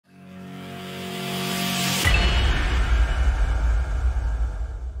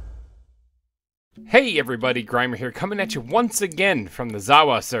Hey everybody, GReimer here, coming at you once again from the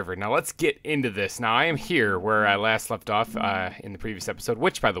ZAWA server. Now let's get into this. Now I am here where I last left off in the previous episode,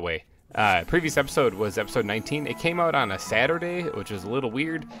 which by the way, previous episode was episode 19. It came out on a Saturday, which is a little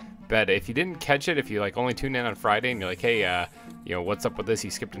weird, but if you didn't catch it, if you like only tuned in on Friday and you're like, hey, you know, what's up with this?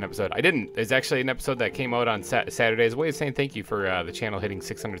 You skipped an episode. I didn't. There's actually an episode that came out on Saturday as a way of saying thank you for the channel hitting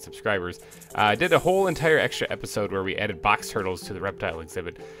 600 subscribers. I did a whole entire extra episode where we added box turtles to the reptile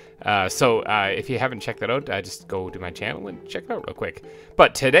exhibit. So if you haven't checked that out, just go to my channel and check it out real quick.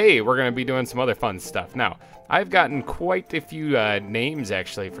 But today we're going to be doing some other fun stuff. Now, I've gotten quite a few names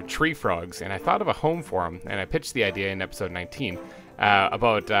actually for tree frogs, and I thought of a home for them, and I pitched the idea in episode 19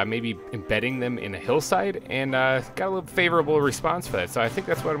 about maybe embedding them in a hillside, and got a little favorable response for that. So I think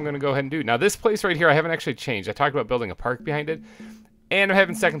that's what I'm going to go ahead and do. Now, this place right here, I haven't actually changed. I talked about building a park behind it, and I'm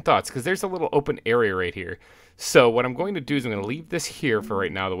having second thoughts because there's a little open area right here. So what I'm going to do is I'm going to leave this here for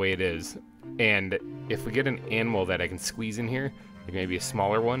right now the way it is. And if we get an animal that I can squeeze in here, like maybe a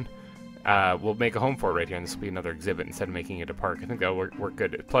smaller one, we'll make a home for it right here, and this will be another exhibit instead of making it a park. I think that'll work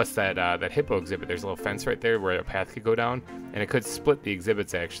good. Plus that hippo exhibit, there's a little fence right there where a path could go down, and it could split the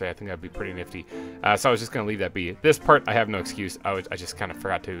exhibits actually. I think that'd be pretty nifty. So I was just going to leave that be. This part, I have no excuse. I just kind of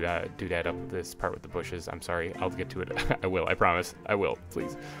forgot to do that up, this part with the bushes. I'm sorry. I'll get to it. I will. I promise. I will.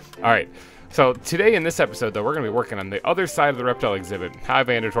 Please. All right. So today in this episode, though, we're going to be working on the other side of the reptile exhibit. Hi,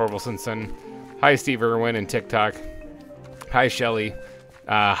 Vander Torvaldsenson. Hi, Steve Irwin and TikTok. Hi, Shelly.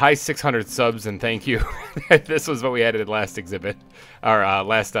 Hi, 600 subs, and thank you. This was what we added last exhibit, or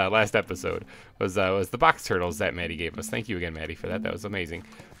last episode, was the box turtles that Maddie gave us. Thank you again, Maddie, for that. That was amazing.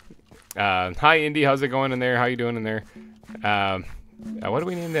 Hi, Indy. How's it going in there? How you doing in there? What do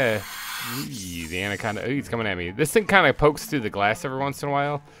we name the anaconda? Ooh, he's coming at me. This thing kind of pokes through the glass every once in a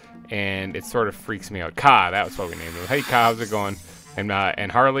while, and it sort of freaks me out. Ka, that was what we named him. Hey, Ka, how's it going?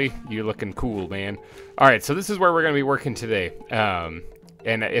 And Harley, you're looking cool, man. All right, so this is where we're going to be working today.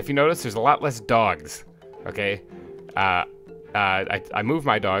 And if you notice, there's a lot less dogs, okay? I moved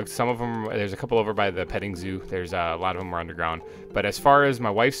my dogs. Some of them, there's a couple over by the petting zoo. There's a lot of them are underground. But as far as my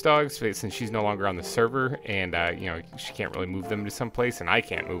wife's dogs, since she's no longer on the server, and, you know, she can't really move them to someplace, and I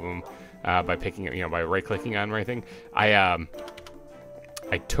can't move them by picking, you know, by right-clicking on them or anything,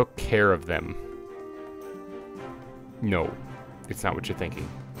 I took care of them. No, it's not what you're thinking.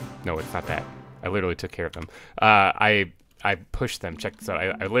 No, it's not that. I literally took care of them. I pushed them. Check this out.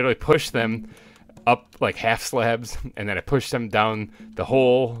 I literally pushed them up like half slabs, and then I pushed them down the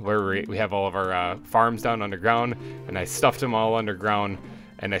hole where we have all of our farms down underground, and I stuffed them all underground,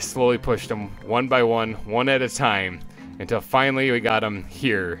 and I slowly pushed them one by one at a time, until finally we got them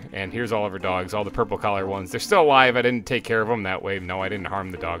here. And here's all of our dogs, all the purple collar ones. They're still alive. I didn't take care of them that way. No, I didn't harm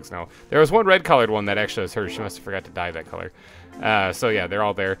the dogs. No, there was one red colored one that actually was hers. She must have forgot to dye that color. So yeah, they're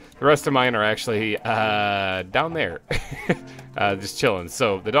all there. The rest of mine are actually down there, just chilling.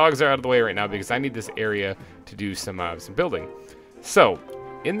 So the dogs are out of the way right now because I need this area to do some building. So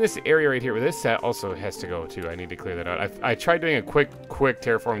in this area right here, where this set also has to go too, I need to clear that out. I tried doing a quick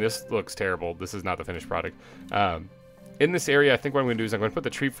terraform. This looks terrible. This is not the finished product. In this area, I think what I'm going to do is I'm going to put the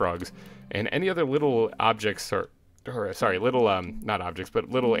tree frogs and any other little objects or sorry, little not objects, but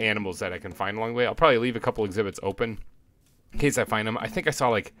little animals that I can find along the way. I'll probably leave a couple exhibits open in case I find them. I think I saw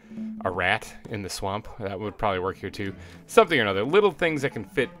like a rat in the swamp. That would probably work here too. Something or another. Little things that can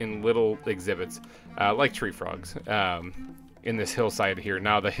fit in little exhibits, like tree frogs, in this hillside here.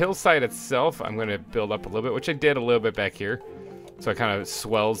 Now the hillside itself, I'm going to build up a little bit, which I did a little bit back here. So it kind of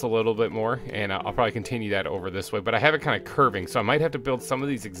swells a little bit more, and I'll probably continue that over this way. But I have it kind of curving, so I might have to build some of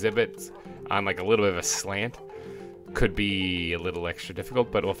these exhibits on like a little bit of a slant. Could be a little extra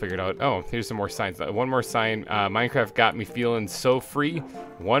difficult, but we'll figure it out. Oh, here's some more signs. One more sign. Minecraft got me feeling so free.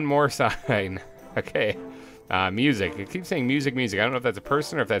 One more sign. Okay. Music. It keeps saying music, music. I don't know if that's a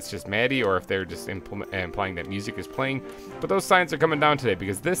person or if that's just Maddie or if they're just implying that music is playing. But those signs are coming down today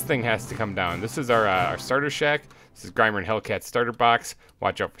because this thing has to come down. This is our starter shack. This is GReimer and Hellcat's starter box.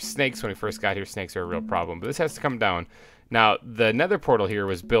 Watch out for snakes. When we first got here, snakes are a real problem. But this has to come down. Now, the nether portal here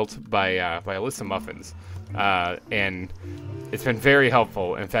was built by Alyssa Muffins. And it's been very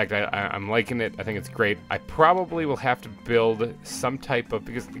helpful. In fact, I'm liking it. I think it's great. I probably will have to build some type of,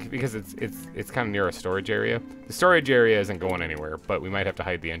 because it's kind of near a storage area. The storage area isn't going anywhere, but we might have to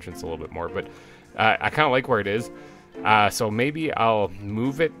hide the entrance a little bit more. But I kind of like where it is. So maybe I'll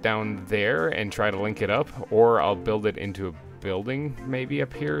move it down there and try to link it up, or I'll build it into a building maybe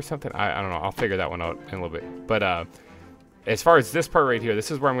up here or something. I don't know. I'll figure that one out in a little bit. But as far as this part right here, this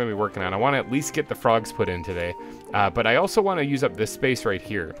is where I'm going to be working on. I want to at least get the frogs put in today. But I also want to use up this space right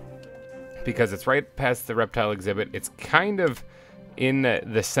here, because it's right past the reptile exhibit. It's kind of in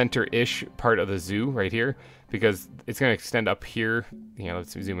the center-ish part of the zoo right here, because it's going to extend up here. You know,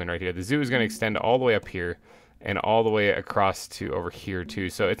 let's zoom in right here. The zoo is going to extend all the way up here and all the way across to over here too.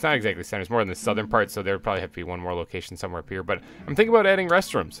 So it's not exactly center, it's more in the southern part, so there would probably have to be one more location somewhere up here. But I'm thinking about adding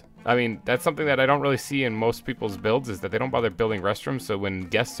restrooms. I mean, that's something that I don't really see in most people's builds, is that they don't bother building restrooms. So when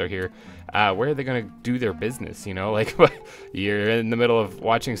guests are here, where are they going to do their business? You know, like you're in the middle of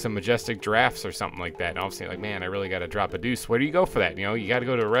watching some majestic giraffes or something like that, and all of a sudden, like, man, I really got to drop a deuce. Where do you go for that? You know, you got to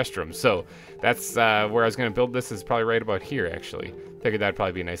go to a restroom. So that's where I was going to build this, is probably right about here, actually. Figured that'd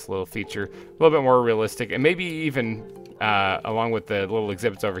probably be a nice little feature, a little bit more realistic, and maybe even along with the little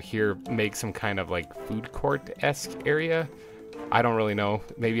exhibits over here, make some kind of like food court-esque area. I don't really know.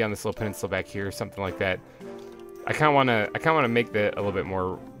 Maybe on this little peninsula back here, something like that. I kind of want to make that a little bit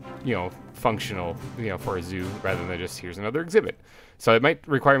more, you know, functional, you know, for a zoo rather than just here's another exhibit. So it might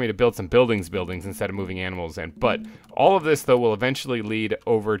require me to build some buildings instead of moving animals in. But all of this though will eventually lead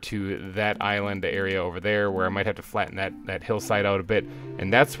over to that island area over there, where I might have to flatten that hillside out a bit,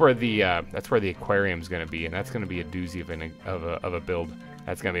 and that's where the aquarium's going to be, and that's going to be a doozy of a build.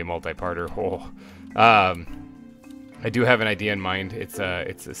 That's going to be a multi-parter. I do have an idea in mind. It's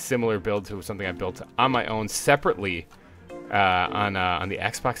a similar build to something I built on my own separately on the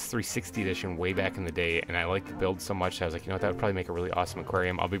Xbox 360 edition way back in the day, and I liked the build so much I was like, you know what, that would probably make a really awesome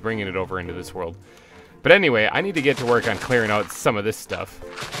aquarium. I'll be bringing it over into this world. But anyway, I need to get to work on clearing out some of this stuff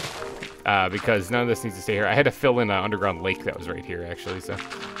because none of this needs to stay here. I had to fill in an underground lake that was right here, actually, so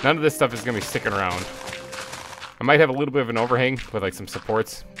none of this stuff is going to be sticking around. I might have a little bit of an overhang with like some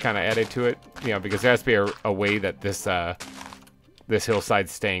supports kind of added to it, you know, because there has to be a way that this this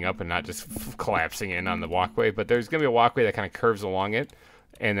hillside's staying up and not just collapsing in on the walkway. But there's going to be a walkway that kind of curves along it,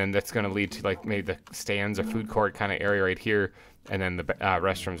 and then that's going to lead to like maybe the stands or food court kind of area right here, and then the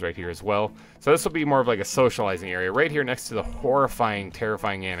restrooms right here as well. So this will be more of like a socializing area right here next to the horrifying,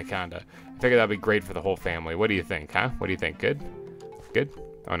 terrifying anaconda. I figure that'd be great for the whole family. What do you think, huh? What do you think? Good? Good?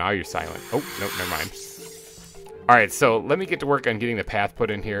 Oh, now you're silent. Oh, nope, never mind. All right, so let me get to work on getting the path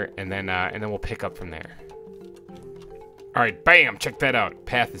put in here, and then we'll pick up from there. All right, bam! Check that out.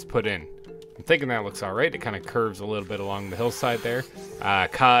 Path is put in. I'm thinking that looks all right. It kind of curves a little bit along the hillside there.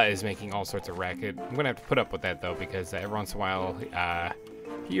 Ka is making all sorts of racket. I'm gonna have to put up with that though, because every once in a while,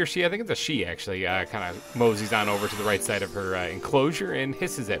 he or she, I think it's a she actually, kind of moseys on over to the right side of her enclosure and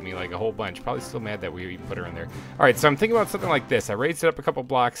hisses at me like a whole bunch. Probably still mad that we even put her in there. All right, so I'm thinking about something like this. I raised it up a couple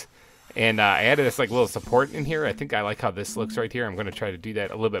blocks. And I added this like little support in here. I think I like how this looks right here. I'm going to try to do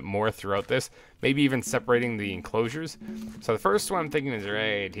that a little bit more throughout this. Maybe even separating the enclosures. So the first one I'm thinking is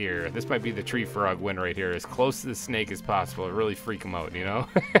right here. This might be the tree frog win right here. As close to the snake as possible. Really freak them out, you know?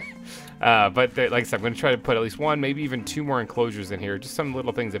 But like I said, I'm going to try to put at least one, maybe even two more enclosures in here. Just some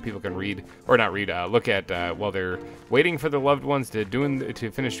little things that people can read, or not read, look at while they're waiting for their loved ones to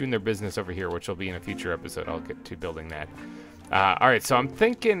finish doing their business over here, which will be in a future episode. I'll get to building that. All right, so I'm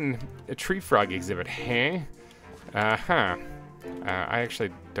thinking a tree frog exhibit, I actually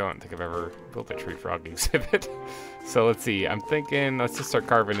don't think I've ever built a tree frog exhibit. So let's see. I'm thinking, let's just start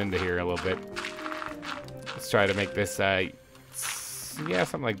carving into here a little bit. Let's try to make this, yeah,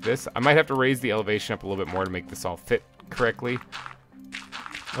 something like this. I might have to raise the elevation up a little bit more to make this all fit correctly.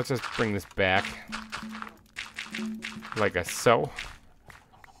 Let's just bring this back like so.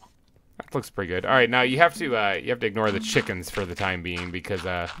 That looks pretty good. All right, now you have to ignore the chickens for the time being because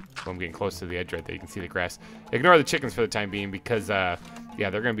I'm getting close to the edge right there. You can see the grass. Ignore the chickens for the time being because yeah,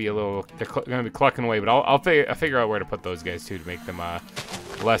 they're gonna be gonna be clucking away. But I'll figure out where to put those guys too to make them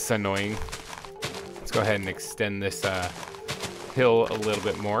less annoying. Let's go ahead and extend this hill a little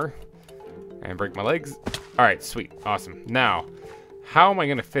bit more and break my legs. All right, sweet, awesome. Now, how am I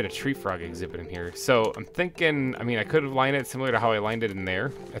going to fit a tree frog exhibit in here? So I'm thinking, I mean, I could have lined it similar to how I lined it in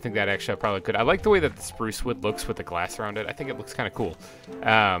there. I think that actually I probably could. I like the way that the spruce wood looks with the glass around it. I think it looks kind of cool.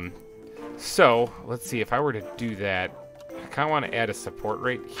 So let's see, if I were to do that, I kind of want to add a support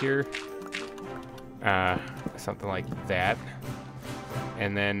right here. Something like that.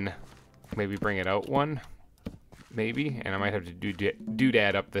 And then maybe bring it out one. Maybe. And I might have to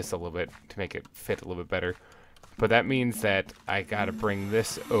doodad up this a little bit to make it fit a little bit better. But that means that I gotta bring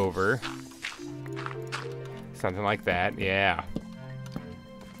this over. Something like that, yeah.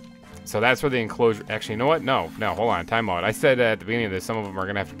 So that's where the enclosure, actually, you know what? No, hold on, time out. I said at the beginning of this, some of them are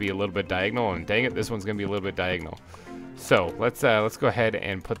gonna have to be a little bit diagonal, and dang it, this one's gonna be a little bit diagonal. So let's go ahead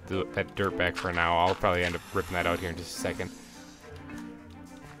and put that dirt back for now. I'll probably end up ripping that out here in just a second.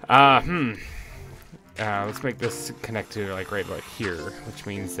 Let's make this connect to like right about here, which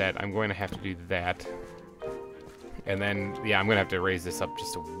means that I'm going to have to do that. And then, yeah, I'm going to have to raise this up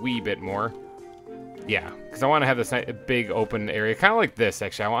just a wee bit more. Yeah, because I want to have this big open area, kind of like this,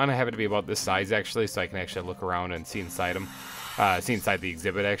 actually. I want to have it to be about this size, actually, so I can actually look around and see inside them. See inside the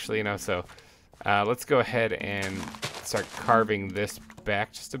exhibit, actually, you know. So let's go ahead and start carving this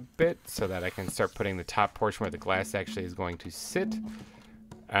back just a bit so that I can start putting the top portion where the glass actually is going to sit.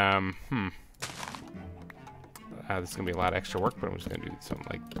 This is going to be a lot of extra work, but I'm just going to do something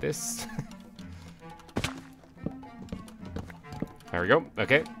like this. There we go.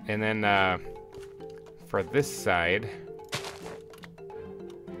 Okay, and then for this side,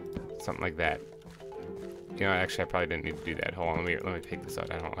 something like that. You know, actually, I probably didn't need to do that. Hold on, let me take this out.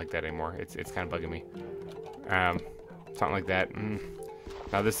 I don't like that anymore. It's kind of bugging me. Something like that.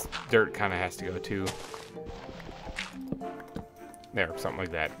 Now this dirt kind of has to go too. There, something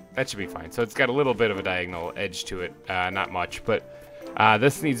like that. That should be fine. So it's got a little bit of a diagonal edge to it. Not much, but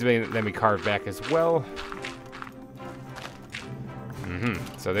this needs to then be carved back as well.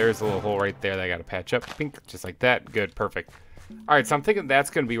 So there's a little hole right there that I got to patch up. Pink, just like that. Good, perfect. All right, so I'm thinking that's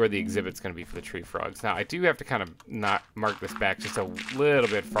going to be where the exhibit's going to be for the tree frogs. Now, I do have to kind of not mark this back just a little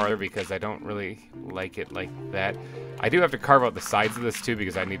bit farther because I don't really like it like that. I do have to carve out the sides of this too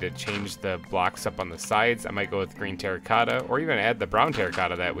because I need to change the blocks up on the sides. I might go with green terracotta or even add the brown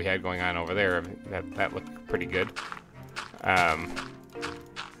terracotta that we had going on over there. That looked pretty good.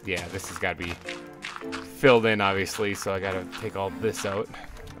 Yeah, this has got to be filled in, obviously, so I got to take all this out.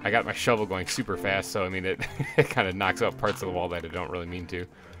 I got my shovel going super fast, so I mean, it kind of knocks out parts of the wall that I don't really mean to.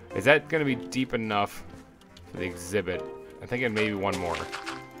 Is that going to be deep enough for the exhibit? I'm thinking maybe one more.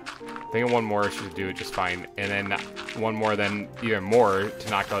 I think one more should do it just fine, and then one more, then even more to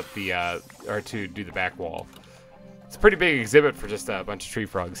knock out the, or to do the back wall. It's a pretty big exhibit for just a bunch of tree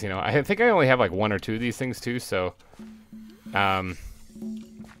frogs, you know. I think I only have like 1 or 2 of these things too, so, you know,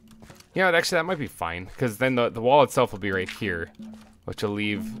 actually that might be fine, because then the wall itself will be right here, which will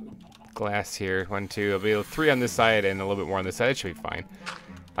leave glass here. 1, 2, it'll be 3 on this side and a little bit more on this side. It should be fine.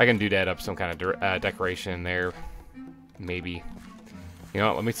 I can do that up some kind of decoration in there, maybe. You know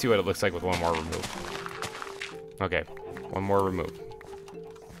what, let me see what it looks like with one more removed. Okay, one more removed.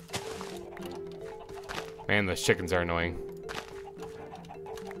 Man, those chickens are annoying.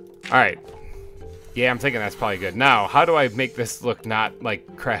 Alright. Yeah, I'm thinking that's probably good. Now, how do I make this look not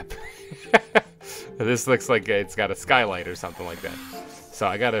like crap? This looks like it's got a skylight or something like that. So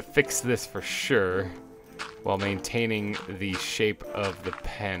I gotta fix this for sure while maintaining the shape of the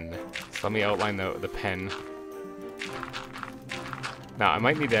pen. So let me outline the pen. Now, I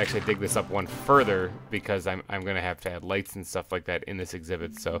might need to actually dig this up one further because I'm going to have to add lights and stuff like that in this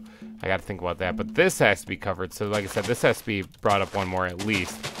exhibit, so I got to think about that. But this has to be covered, so like I said, this has to be brought up one more at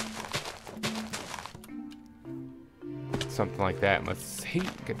least. Something like that. And let's see,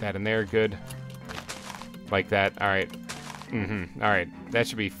 get that in there, good. Like that, all right. All right, that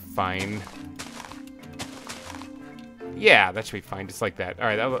should be fine. Yeah, that should be fine, just like that. All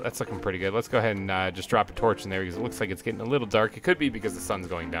right, that's looking pretty good. Let's go ahead and just drop a torch in there because it looks like it's getting a little dark. It could be because the sun's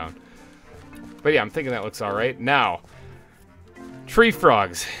going down. But yeah, I'm thinking that looks all right. Now, tree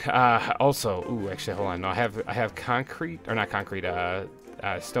frogs. Also, ooh, actually, hold on. No, I have concrete, or not concrete,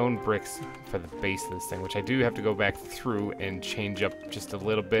 stone bricks for the base of this thing, which I do have to go back through and change up just a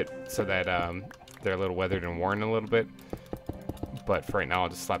little bit so that they're a little weathered and worn a little bit. But for right now, I'll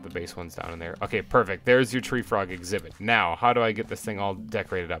just slap the base ones down in there. Okay, perfect. There's your tree frog exhibit. Now, how do I get this thing all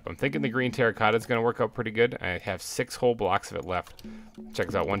decorated up? I'm thinking the green terracotta is going to work out pretty good. I have 6 whole blocks of it left. Check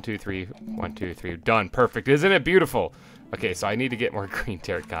this out. 1, 2, 3. 1, 2, 3. Done. Perfect. Isn't it beautiful? Okay, so I need to get more green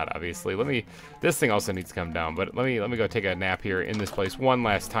terracotta, obviously. This thing also needs to come down, but let me go take a nap here in this place one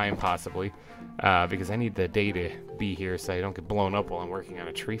last time, possibly, because I need the day to be here so I don't get blown up while I'm working on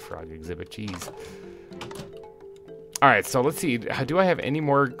a tree frog exhibit. Jeez. All right, so let's see. Do I have any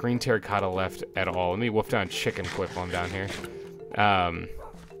more green terracotta left at all? Let me wolf down chicken quick while I'm down here.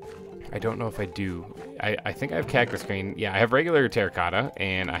 I don't know if I do. I think I have cactus green. Yeah, I have regular terracotta,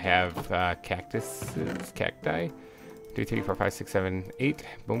 and I have cacti. 2, 3, 4, 5, 6, 7, 8.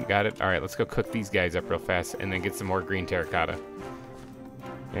 Boom, got it. All right, let's go cook these guys up real fast, and then get some more green terracotta.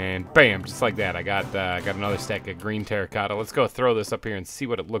 And bam, just like that, I got another stack of green terracotta. Let's go throw this up here and see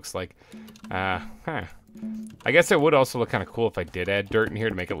what it looks like. I guess it would also look kind of cool if I did add dirt in here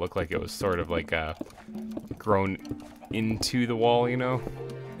to make it look like it was sort of like grown into the wall, you know?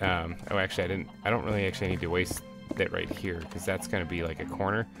 Oh, actually, I don't really actually need to waste that right here because that's going to be like a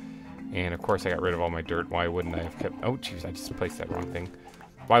corner. And of course, I got rid of all my dirt. Why wouldn't I have kept? Oh, jeez, I just placed that wrong thing.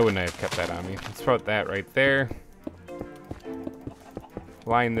 Why wouldn't I have kept that on me? Let's put that right there.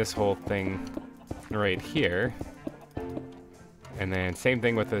 Line this whole thing right here. And then same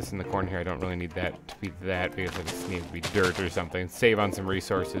thing with this in the corner here. I don't really need that to be that because I just need it to be dirt or something. Save on some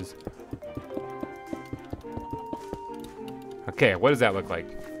resources. Okay, what does that look like?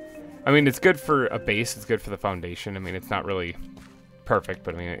 I mean, it's good for a base. It's good for the foundation. I mean, it's not really perfect,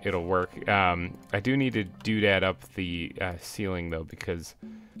 but I mean, it'll work. I do need to doodad up the ceiling, though, because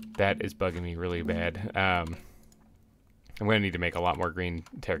that is bugging me really bad. I'm going to need to make a lot more green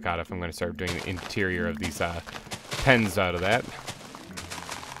terracotta if I'm going to start doing the interior of these pens out of that.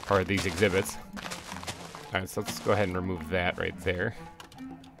 Or these exhibits. Alright, so let's go ahead and remove that right there.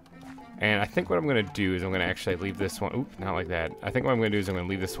 And I think what I'm going to do is I'm going to actually leave this one... Oop, not like that. I think what I'm going to do is I'm going to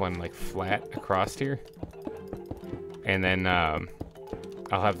leave this one like flat across here. And then I'll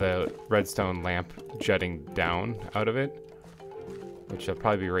have the redstone lamp jutting down out of it. Which will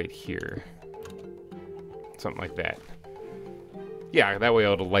probably be right here. Something like that. Yeah, that way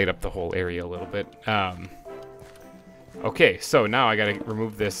it'll light up the whole area a little bit. Okay, so now I gotta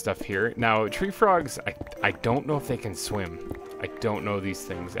remove this stuff here. Now, tree frogs, I don't know if they can swim. I don't know these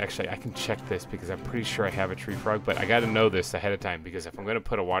things. Actually, I can check this because I'm pretty sure I have a tree frog, but I gotta know this ahead of time because if I'm gonna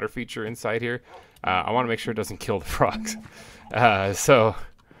put a water feature inside here, I wanna make sure it doesn't kill the frogs. So,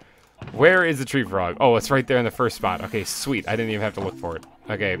 where is the tree frog? Oh, it's right there in the first spot. Okay, sweet. I didn't even have to look for it.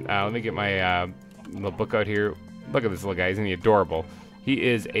 Okay, let me get my little book out here. Look at this little guy. Isn't he adorable? He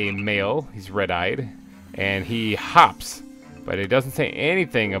is a male. He's red-eyed. And he hops. But it doesn't say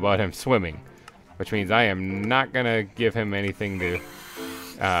anything about him swimming. Which means I am not going to give him anything to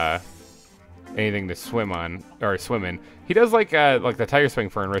swim on. Or swim in. He does like the tire swing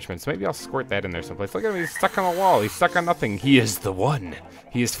for enrichment. So maybe I'll squirt that in there someplace. Look at him. He's stuck on the wall. He's stuck on nothing. He is the one.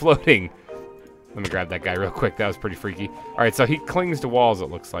 He is floating. Let me grab that guy real quick. That was pretty freaky. Alright, so he clings to walls, it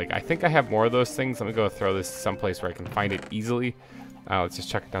looks like. I think I have more of those things. Let me go throw this someplace where I can find it easily. Let's just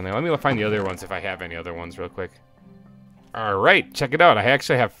check it down there. Let me find the other ones if I have any other ones real quick. Alright, check it out. I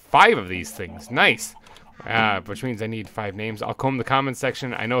actually have 5 of these things. Nice. Which means I need 5 names. I'll comb the comments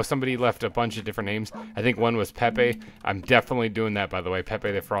section. I know somebody left a bunch of different names. I think one was Pepe. I'm definitely doing that, by the way.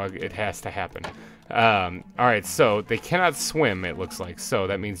 Pepe the Frog. It has to happen. Alright, so they cannot swim, it looks like. So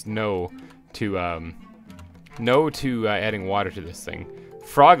that means no to adding water to this thing.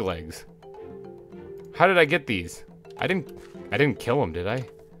 Frog legs. How did I get these? I didn't kill them, did I?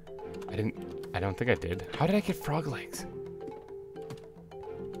 I don't think I did. How did I get frog legs?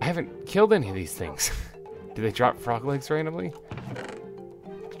 I haven't killed any of these things. Did they drop frog legs randomly?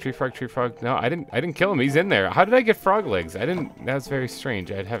 Tree frog. No, I didn't kill him. He's in there. How did I get frog legs? That's very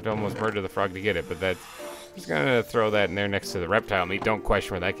strange. I'd have to almost murder the frog to get it, but that's... Just gonna throw that in there next to the reptile meat. Don't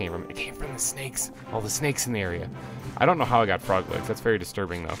question where that came from. It came from the snakes. All the snakes in the area. I don't know how I got frog legs. That's very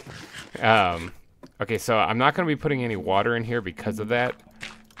disturbing, though. Okay, so I'm not gonna be putting any water in here because of that.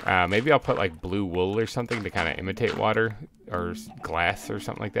 Maybe I'll put like blue wool or something to kind of imitate water or glass or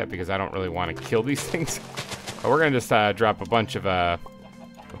something like that because I don't really want to kill these things. But we're gonna just drop a bunch of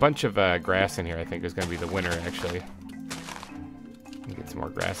grass in here. I think is gonna be the winner actually. Get some more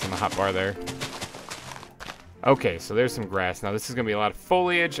grass in the hot bar there. Okay, so there's some grass. Now this is gonna be a lot of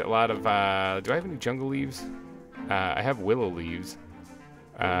foliage, a lot of, do I have any jungle leaves? I have willow leaves.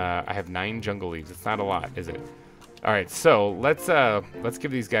 I have 9 jungle leaves. It's not a lot, is it? Alright, so let's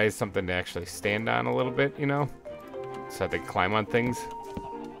give these guys something to actually stand on a little bit, you know? So that they climb on things.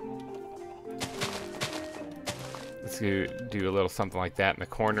 Let's do a little something like that in the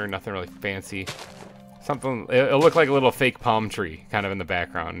corner, nothing really fancy. Something, it'll look like a little fake palm tree kind of in the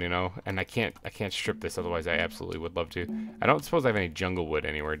background, you know? And I can't strip this, otherwise I absolutely would love to. I don't suppose I have any jungle wood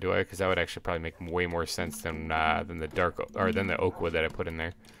anywhere, do I? Because that would actually probably make way more sense than the oak wood that I put in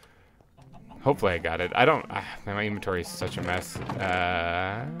there. Hopefully I got it. My inventory is such a mess.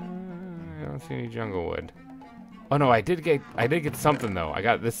 I don't see any jungle wood. Oh no, I did get something though. I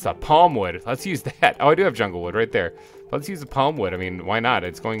got this palm wood. Let's use that. Oh, I do have jungle wood right there. Let's use the palm wood. I mean, why not?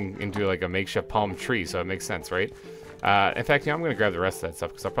 It's going into like a makeshift palm tree, so it makes sense, right? In fact, I'm going to grab the rest of that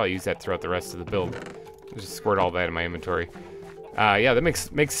stuff because I'll probably use that throughout the rest of the build. Just squirt all that in my inventory. Yeah, that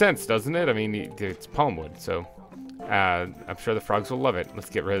makes sense, doesn't it? I mean, it's palm wood, so I'm sure the frogs will love it. Let's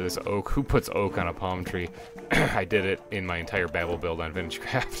get rid of this oak. Who puts oak on a palm tree? I did it in my entire Babel build on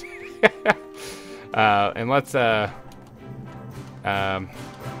Vintagecraft. And let's hold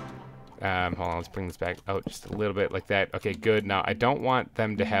on, let's bring this back out just a little bit like that. Okay, good. Now, I don't want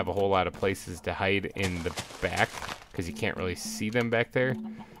them to have a whole lot of places to hide in the back because you can't really see them back there.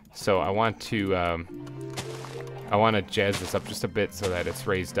 So I want to jazz this up just a bit so that it's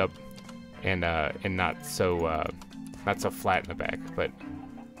raised up and not so flat in the back.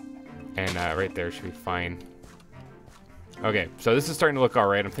 And right there should be fine. Okay, so this is starting to look all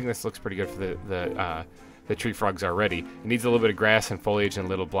right. I'm thinking this looks pretty good for the tree frogs already. It needs a little bit of grass and foliage and a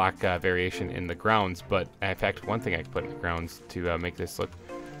little block variation in the grounds, but in fact, one thing I can put in the grounds to make this look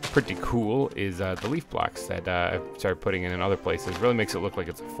pretty cool is the leaf blocks that I've started putting in other places. Really makes it look like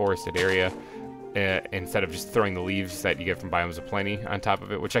it's a forested area instead of just throwing the leaves that you get from Biomes of Plenty on top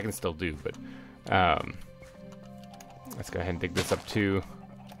of it, which I can still do, but let's go ahead and dig this up too.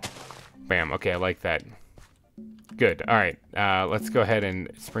 Bam. Okay, I like that. Good. All right. Let's go ahead and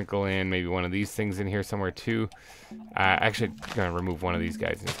sprinkle in maybe one of these things in here somewhere too. Actually, gonna remove one of these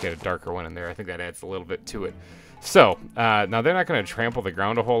guys and just get a darker one in there. I think that adds a little bit to it. So now they're not going to trample the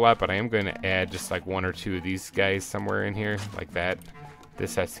ground a whole lot, but I am going to add just like 1 or 2 of these guys somewhere in here, like that.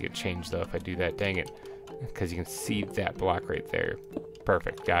 This has to get changed though if I do that. Dang it, because you can see that block right there.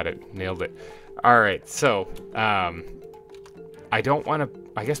 Perfect. Got it. Nailed it. All right. So I don't want to.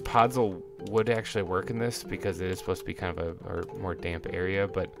 I guess Podzol would actually work in this because it is supposed to be kind of a more damp area,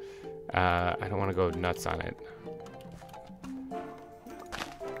 but I don't want to go nuts on it.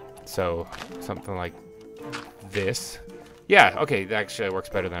 So something like this. Yeah, okay, that actually works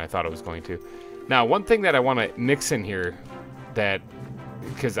better than I thought it was going to. Now, one thing that I want to mix in here that,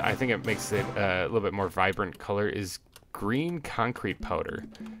 because I think it makes it a little bit more vibrant color, is green concrete powder.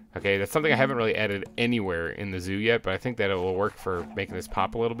 Okay, that's something I haven't really added anywhere in the zoo yet, but I think that it will work for making this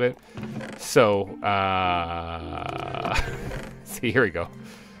pop a little bit. So, see, here we go.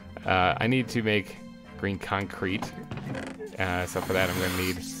 I need to make green concrete. So for that, I'm going to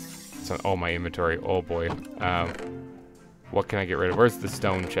need some, oh, my inventory. Oh, boy. What can I get rid of? Where's the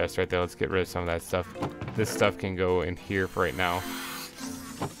stone chest right there? Let's get rid of some of that stuff. This stuff can go in here for right now.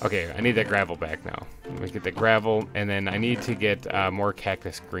 Okay, I need that gravel back now. Let me get the gravel, and then I need to get more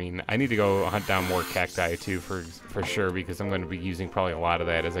cactus green. I need to go hunt down more cacti too, for sure, because I'm going to be using probably a lot of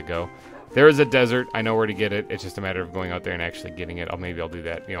that as I go. There is a desert. I know where to get it. It's just a matter of going out there and actually getting it. Maybe I'll do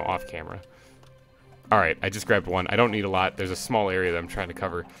that, you know, off camera. All right, I just grabbed one. I don't need a lot. There's a small area that I'm trying to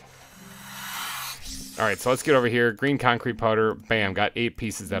cover. All right, so let's get over here. Green concrete powder. Bam, got 8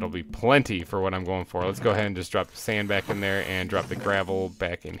 pieces. That'll be plenty for what I'm going for. Let's go ahead and just drop the sand back in there and drop the gravel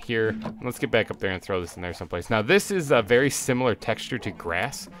back in here. And let's get back up there and throw this in there someplace. Now, this is a very similar texture to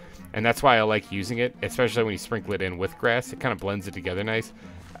grass, and that's why I like using it, especially when you sprinkle it in with grass. It kind of blends it together nice.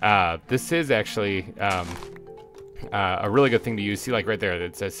 This is actually a really good thing to use. See, like right there,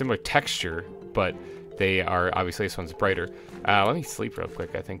 it's a similar texture, but they are, obviously this one's brighter. Let me sleep real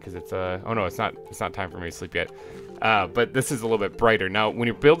quick, I think, because it's oh no, it's not time for me to sleep yet. But this is a little bit brighter. Now, when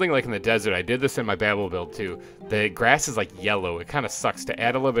you're building like in the desert, I did this in my Babel build too. The grass is like yellow. It kind of sucks. To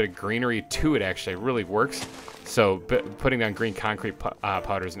add a little bit of greenery to it actually really works. So putting down green concrete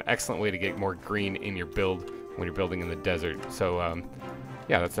powder is an excellent way to get more green in your build when you're building in the desert. So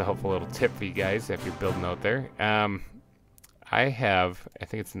yeah, that's a helpful little tip for you guys if you're building out there. I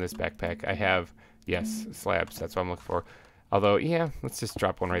think it's in this backpack. I have, yes, slabs. That's what I'm looking for. Although, yeah, let's just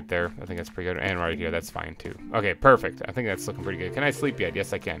drop one right there. I think that's pretty good. And right here, that's fine too. Okay, perfect. I think that's looking pretty good. Can I sleep yet?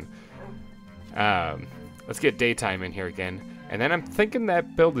 Yes, I can. Let's get daytime in here again. And then I'm thinking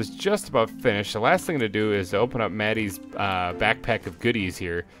that build is just about finished. The last thing to do is to open up Maddie's backpack of goodies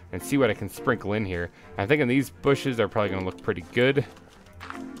here and see what I can sprinkle in here. I'm thinking these bushes are probably going to look pretty good,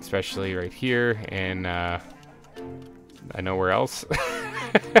 especially right here. And I know where else,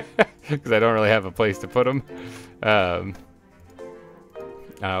 because I don't really have a place to put them.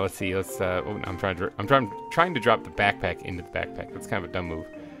 Let's see. I'm trying to drop the backpack into the backpack. That's kind of a dumb move.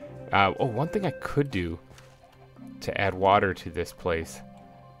 Oh, one thing I could do to add water to this place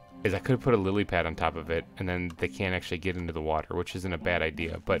is I could put a lily pad on top of it, and then they can't actually get into the water, which isn't a bad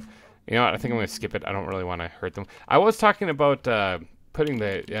idea. But you know what? I think I'm going to skip it. I don't really want to hurt them. I was talking about putting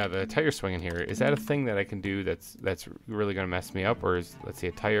the tire swing in here. Is that a thing that I can do that's really going to mess me up? Or is, let's see,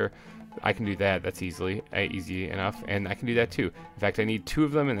 a tire... I can do that. That's easy enough, and I can do that too. In fact, I need 2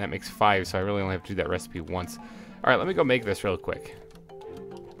 of them, and that makes 5, so I really only have to do that recipe once. All right, let me go make this real quick.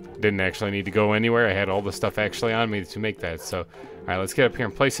 Didn't actually need to go anywhere. I had all the stuff actually on me to make that. So, all right, let's get up here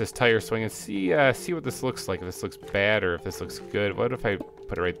and place this tire swing and see what this looks like. If this looks bad or if this looks good. What if I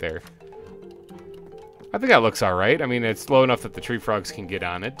put it right there? I think that looks all right. I mean, it's low enough that the tree frogs can get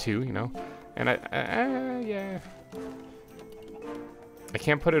on it too, you know. And yeah. I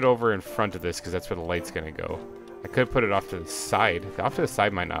can't put it over in front of this because that's where the light's gonna go. I could put it off to the side. Off to the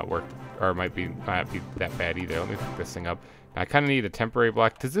side might not work, or might not be that bad either. Let me pick this thing up. Now, I kind of need a temporary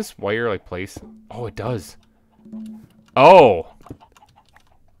block. Does this wire like place? Oh, it does. Oh.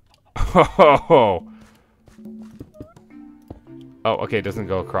 Oh. Oh, okay. It doesn't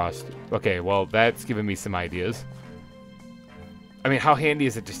go across. Okay, well, that's giving me some ideas. I mean, how handy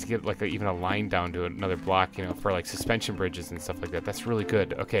is it just to get like even a line down to another block, you know, for like suspension bridges and stuff like that? That's really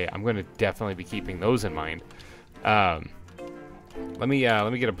good. Okay, I'm going to definitely be keeping those in mind. Let me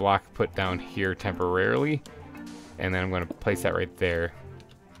get a block put down here temporarily, and then I'm going to place that right there.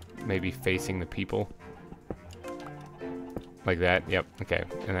 maybe facing the people. Like that. Yep. Okay.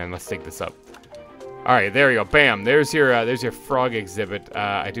 And then let's take this up. All right, there you go. Bam. There's your frog exhibit.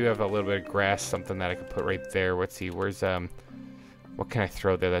 I do have a little bit of grass, something that I could put right there. Let's see. Where's what can I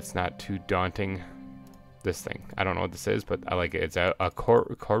throw there that's not too daunting? This thing. I don't know what this is, but I like it. It's a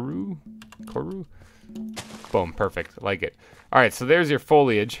koru. Boom. Perfect. Like it. All right, so there's your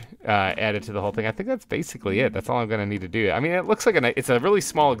foliage added to the whole thing. I think that's basically it. That's all I'm gonna need to do. I mean, it looks like it's a really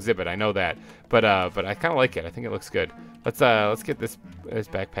small exhibit. I know that, but I kind of like it. I think it looks good. Let's get this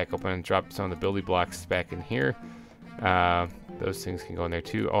backpack open and drop some of the building blocks back in here. Those things can go in there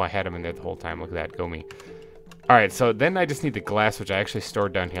too. Oh, I had them in there the whole time. Look at that. Go me. All right, so then I just need the glass, which I actually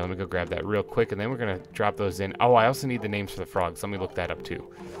stored down here. Let me go grab that real quick, and then we're gonna drop those in. Oh, I also need the names for the frogs. Let me look that up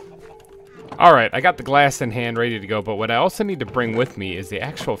too. All right, I got the glass in hand, ready to go, but what I also need to bring with me is the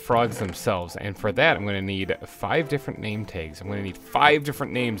actual frogs themselves, and for that, I'm going to need 5 different name tags. I'm going to need 5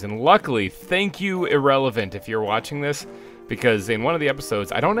 different names, and luckily, thank you, Irrelevant, if you're watching this, because in one of the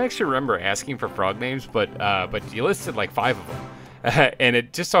episodes, I don't actually remember asking for frog names, but you listed like 5 of them. And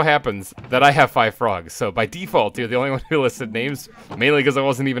it just so happens that I have 5 frogs, so by default, you're the only one who listed names, mainly because I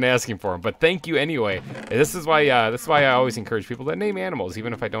wasn't even asking for them. But thank you anyway. This is why I always encourage people to name animals,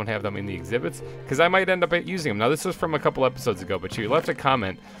 even if I don't have them in the exhibits, because I might end up using them. Now, this was from a couple episodes ago, but you left a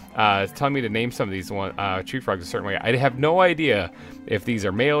comment telling me to name some of these tree frogs a certain way. I have no idea if these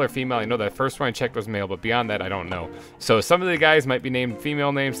are male or female. I know that first one I checked was male, but beyond that, I don't know. So some of the guys might be named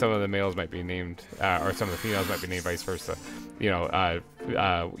female names, some of the males might be named, or some of the females might be named vice versa. You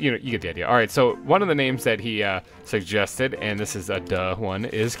get the idea. All right, so one of the names that he suggested, and this is a duh one,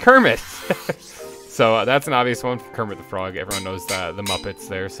 is Kermit. So that's an obvious one for Kermit the Frog. Everyone knows the Muppets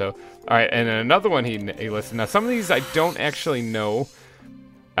there. So, all right, and then another one he listed. Now, some of these I don't actually know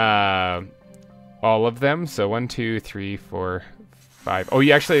all of them. So 1, 2, 3, 4, 5. Oh,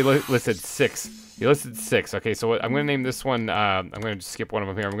 he actually listed 6. He listed 6. Okay, so I'm going to name this one. I'm going to skip one of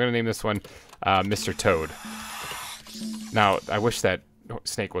them here. I'm going to name this one Mr. Toad. Now, I wish that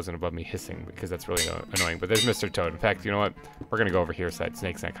snake wasn't above me hissing, because that's really annoying. But there's Mr. Toad. In fact, you know what? We're going to go over here so that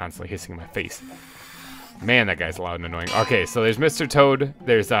snake's not constantly hissing in my face. Man, that guy's loud and annoying. Okay, so there's Mr. Toad,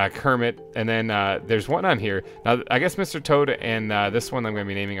 there's Kermit, and then there's one on here. Now, I guess Mr. Toad and this one I'm going to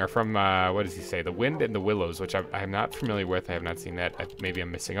be naming are from, what does he say? The Wind and the Willows, which I'm not familiar with. I have not seen that. Maybe I'm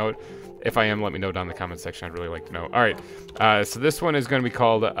missing out. If I am, let me know down in the comment section. I'd really like to know. All right, so this one is going to be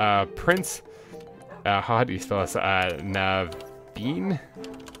called Prince... how do you spell this? Naveen?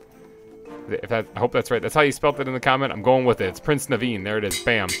 I hope that's right. That's how you spelled it in the comment. I'm going with it. It's Prince Naveen. There it is.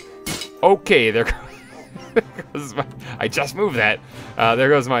 Bam. Okay, there goes my... I just moved that. There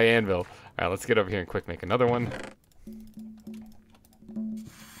goes my anvil. All right, let's get over here and quick make another one.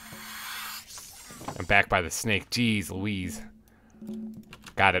 I'm back by the snake. Jeez Louise.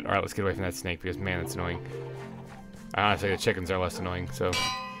 Got it. All right, let's get away from that snake because, man, it's annoying. Honestly, the chickens are less annoying, so...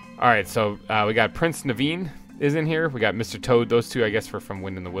 All right, so we got Prince Naveen is in here. We got Mr. Toad. Those two, I guess, were from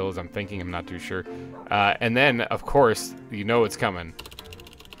Wind in the Willows. I'm thinking. I'm not too sure. And then, of course, you know it's coming.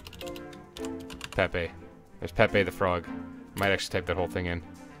 Pepe. There's Pepe the Frog. Might actually type that whole thing in.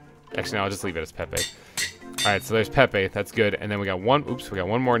 Actually, no, I'll just leave it as Pepe. All right, so there's Pepe. That's good. And then we got one. Oops, we got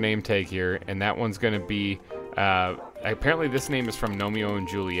one more name tag here, and that one's gonna be. Apparently, this name is from Romeo and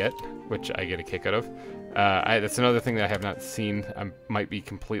Juliet, which I get a kick out of. That's another thing that I have not seen. I might be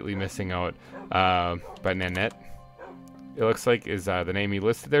completely missing out. But Nanette, it looks like, is the name he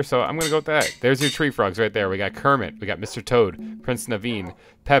listed there. So I'm going to go with that. There's your tree frogs right there. We got Kermit. We got Mr. Toad, Prince Naveen,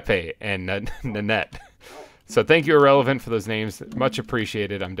 Pepe, and Nanette. So thank you, Irrelevant, for those names. Much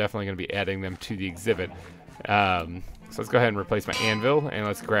appreciated. I'm definitely going to be adding them to the exhibit. So let's go ahead and replace my anvil. And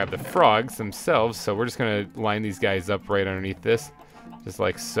let's grab the frogs themselves. So we're just going to line these guys up right underneath this. Just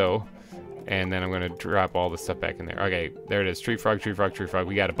like so. And then I'm going to drop all the stuff back in there. Okay, there it is. Tree frog, tree frog, tree frog.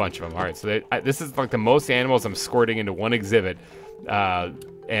 We got a bunch of them. All right, so this is like the most animals I'm squirting into one exhibit.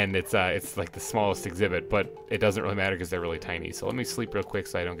 And it's like the smallest exhibit, but it doesn't really matter because they're really tiny. So let me sleep real quick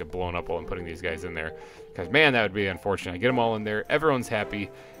so I don't get blown up while I'm putting these guys in there. Because, man, that would be unfortunate. I get them all in there. Everyone's happy.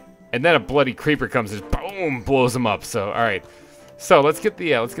 And then a bloody creeper comes and just, boom, blows them up. So, all right. So let's get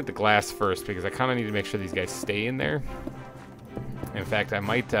the glass first because I kind of need to make sure these guys stay in there. In fact, I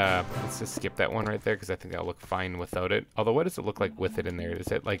might, let's just skip that one right there because I think that'll look fine without it. Although, what does it look like with it in there? Does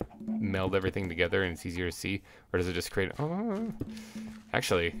it, like, meld everything together and it's easier to see? Or does it just create... Oh,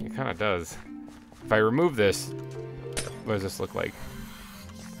 actually, it kind of does. If I remove this, what does this look like?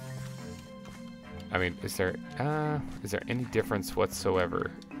 I mean, is there any difference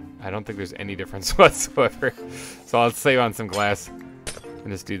whatsoever? I don't think there's any difference whatsoever. So I'll save on some glass and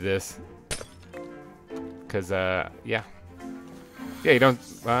just do this. Because, yeah. Yeah, you don't.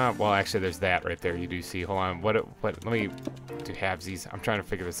 Well, actually, there's that right there. You do see. Hold on. What? Let me do halvesies. I'm trying to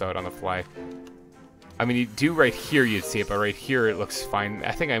figure this out on the fly. I mean, you do right here. You'd see it, but right here it looks fine.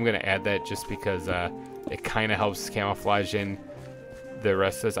 I think I'm gonna add that just because it kind of helps camouflage in the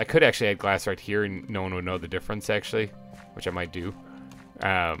rest of this. I could actually add glass right here, and no one would know the difference actually, which I might do.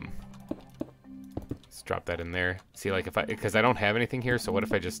 Let's drop that in there. See, like because I don't have anything here, so what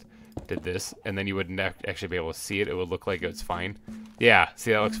if I just did this, and then you wouldn't actually be able to see it. It would look like it's fine. Yeah,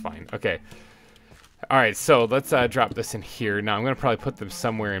 see, that looks fine. Okay. All right, so let's drop this in here. Now, I'm going to probably put them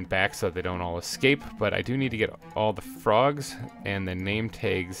somewhere in back so that they don't all escape, but I do need to get all the frogs and the name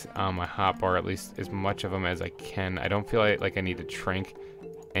tags on my hotbar, at least as much of them as I can. I don't feel like I need to trank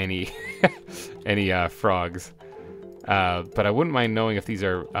any frogs, but I wouldn't mind knowing if these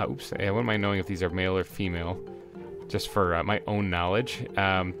are, I wouldn't mind knowing if these are male or female, just for my own knowledge.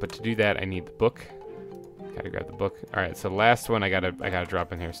 But to do that, I need the book. Gotta grab the book. All right, so the last one I gotta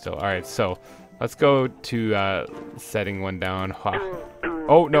drop in here still. All right, so let's go to setting one down.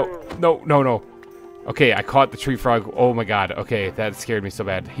 Oh no! Okay, I caught the tree frog. Oh my god. Okay, that scared me so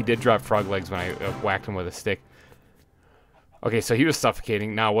bad. He did drop frog legs when I whacked him with a stick. Okay, so he was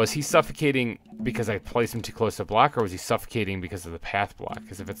suffocating. Now, was he suffocating because I placed him too close to the block, or was he suffocating because of the path block?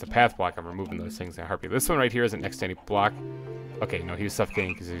 Because if it's the path block, I'm removing those things in a heartbeat. This one right here isn't next to any block. Okay, no, he was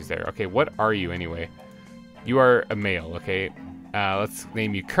suffocating because he was there. Okay, what are you anyway? You are a male, okay? Let's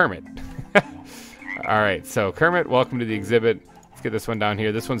name you Kermit. Alright, so Kermit, welcome to the exhibit. Let's get this one down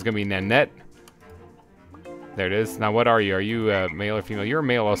here. This one's going to be Nanette. There it is. Now, what are you? Are you male or female? You're a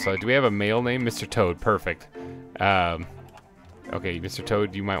male also. Do we have a male name? Mr. Toad. Perfect. Okay, Mr.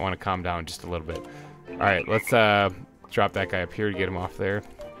 Toad, you might want to calm down just a little bit. Alright, let's drop that guy up here to get him off there.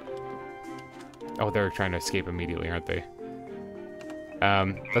 Oh, they're trying to escape immediately, aren't they?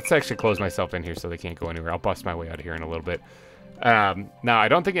 Let's actually close myself in here so they can't go anywhere. I'll bust my way out of here in a little bit. Now, I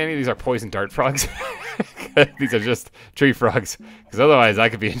don't think any of these are poison dart frogs. These are just tree frogs, because otherwise I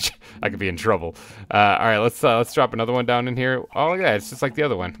could be in trouble. All right, let's drop another one down in here. Oh, look at that, it's just like the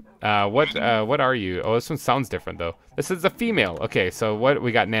other one. What are you? Oh, this one sounds different though. This is a female. Okay, so what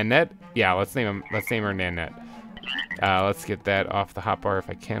we got? Nanette. Yeah, let's name her Nanette. Let's get that off the hotbar if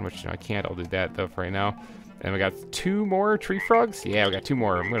I can, which no, I can't. I'll do that though for right now. And we got 2 more tree frogs. Yeah, we got 2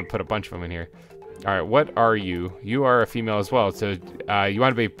 more. I'm gonna put a bunch of them in here. All right, what are you? You are a female as well. So you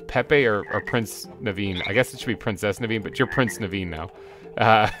want to be Pepe or Prince Naveen? I guess it should be Princess Naveen, but you're Prince Naveen now.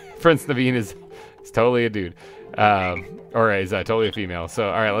 Prince Naveen is totally a dude. Or is totally a female. So,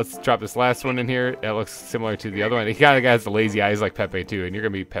 all right, let's drop this last one in here. It looks similar to the other one. He kind of has the lazy eyes like Pepe too, and you're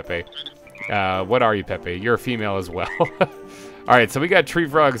going to be Pepe. What are you, Pepe? You're a female as well. All right, so we got tree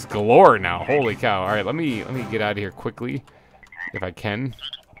frogs galore now. Holy cow. All right, let me get out of here quickly if I can.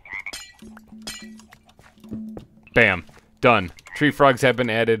 Bam. Done. Tree frogs have been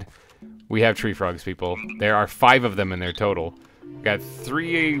added. We have tree frogs, people. There are 5 of them in there total. We got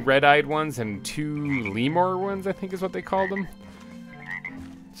 3 red-eyed ones and 2 lemur ones, I think is what they called them.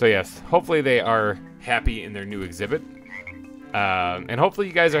 So yes, hopefully they are happy in their new exhibit. And hopefully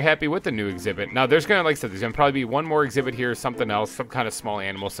you guys are happy with the new exhibit. Now there's gonna, like I said, there's gonna probably be one more exhibit here, something else, some kind of small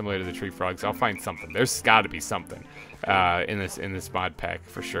animal similar to the tree frogs. I'll find something. There's gotta be something in this mod pack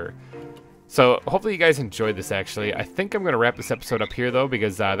for sure. So hopefully you guys enjoyed this actually. I think I'm going to wrap this episode up here though,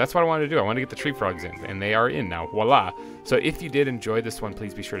 because that's what I wanted to do. I want to get the tree frogs in, and they are in now. Voila. So if you did enjoy this one,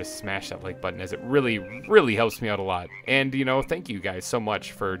 please be sure to smash that like button, as it really, really helps me out a lot. And, you know, thank you guys so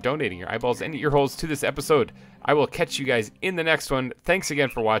much for donating your eyeballs and ear holes to this episode. I will catch you guys in the next one. Thanks again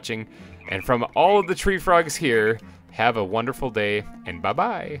for watching. And from all of the tree frogs here, have a wonderful day, and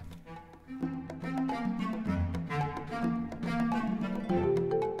bye-bye.